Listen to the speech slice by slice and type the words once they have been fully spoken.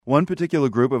One particular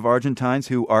group of Argentines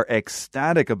who are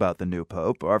ecstatic about the new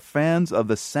pope are fans of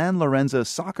the San Lorenzo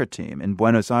soccer team in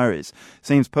Buenos Aires.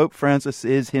 Seems Pope Francis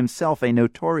is himself a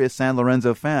notorious San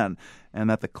Lorenzo fan, and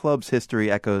that the club's history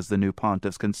echoes the new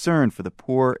pontiff's concern for the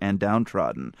poor and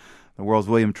downtrodden. The World's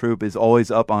William Troop is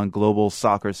always up on global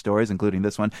soccer stories, including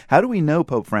this one. How do we know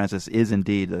Pope Francis is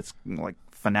indeed a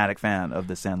fanatic fan of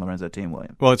the San Lorenzo team,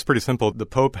 William? Well, it's pretty simple. The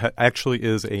Pope actually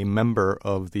is a member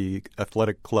of the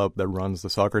athletic club that runs the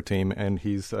soccer team, and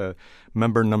he's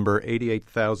member number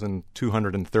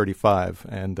 88,235.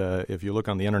 And if you look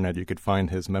on the internet, you could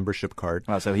find his membership card.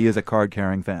 Wow, so he is a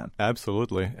card-carrying fan.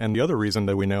 Absolutely. And the other reason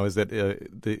that we know is that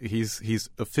he's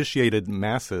officiated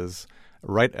masses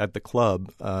right at the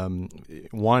club,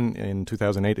 one in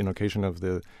 2008 in occasion of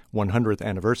the 100th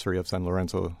anniversary of San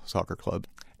Lorenzo Soccer Club.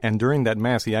 And during that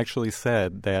Mass, he actually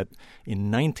said that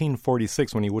in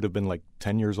 1946, when he would have been like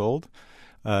 10 years old,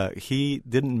 he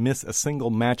didn't miss a single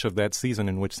match of that season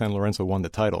in which San Lorenzo won the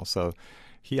title. So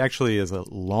he actually is a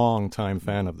long-time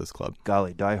fan of this club.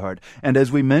 Golly, diehard. And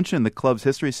as we mentioned, the club's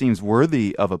history seems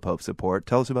worthy of a Pope's support.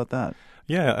 Tell us about that.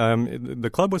 Yeah, the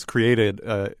club was created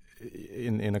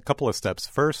in a couple of steps.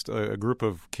 First, a group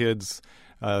of kids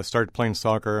started playing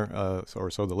soccer,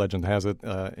 or so the legend has it,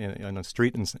 in a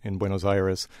street in Buenos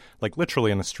Aires, like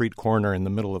literally in a street corner in the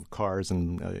middle of cars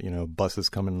and buses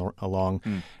coming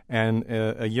along. And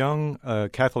a young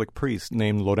Catholic priest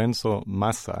named Lorenzo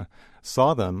Massa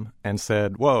saw them and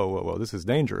said, whoa, this is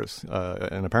dangerous.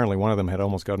 And apparently one of them had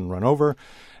almost gotten run over.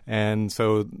 And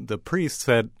so the priest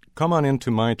said, come on into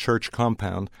my church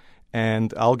compound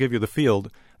and I'll give you the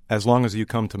field as long as you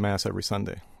come to Mass every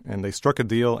Sunday. And they struck a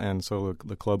deal, and so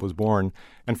the club was born.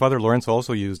 And Father Lorenzo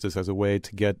also used this as a way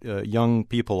to get young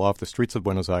people off the streets of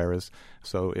Buenos Aires.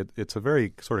 So it's a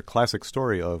very sort of classic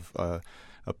story of a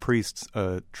priest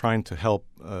trying to help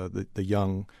the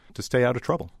young to stay out of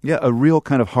trouble. Yeah, a real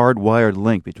kind of hardwired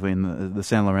link between the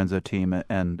San Lorenzo team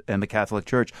and the Catholic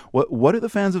Church. What are the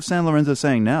fans of San Lorenzo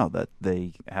saying now that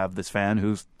they have this fan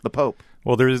who's the Pope?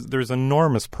 Well, there's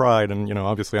enormous pride, and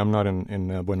obviously I'm not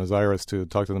in Buenos Aires to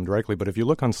talk to them directly, but if you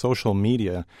look on social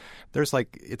media, there's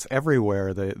it's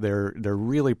everywhere. They're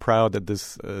really proud that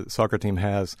this soccer team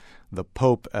has the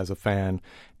Pope as a fan,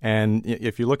 and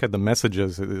if you look at the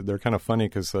messages, they're kind of funny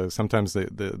because sometimes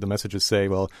the messages say,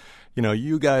 well,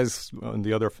 you guys,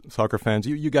 the other soccer fans,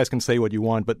 you guys can say what you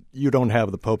want, but you don't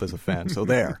have the Pope as a fan, so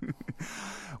there.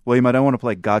 William, I don't want to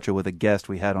play gotcha with a guest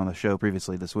we had on the show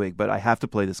previously this week, but I have to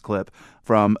play this clip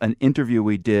from an interview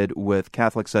we did with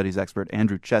Catholic studies expert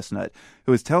Andrew Chestnut,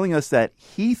 who was telling us that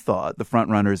he thought the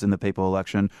front-runners in the papal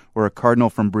election were a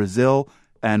cardinal from Brazil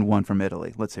and one from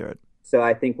Italy. Let's hear it. So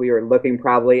I think we were looking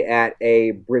probably at a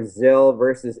Brazil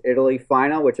versus Italy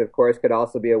final, which of course could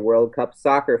also be a World Cup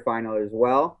soccer final as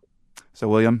well. So,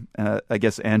 William, I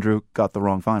guess Andrew got the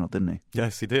wrong final, didn't he?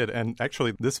 Yes, he did. And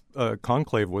actually, this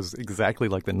conclave was exactly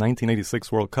like the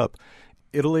 1986 World Cup.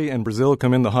 Italy and Brazil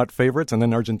come in the hot favorites, and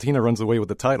then Argentina runs away with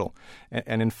the title.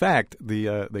 And in fact,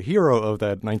 the hero of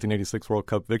that 1986 World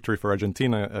Cup victory for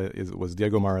Argentina was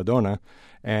Diego Maradona.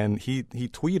 And he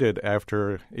tweeted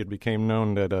after it became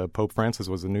known that Pope Francis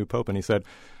was the new pope, and he said,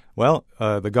 well,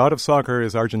 the god of soccer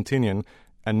is Argentinian,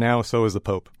 and now so is the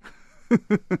Pope.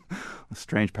 A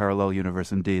strange parallel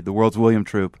universe indeed. The World's William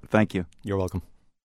Troop. Thank you. You're welcome.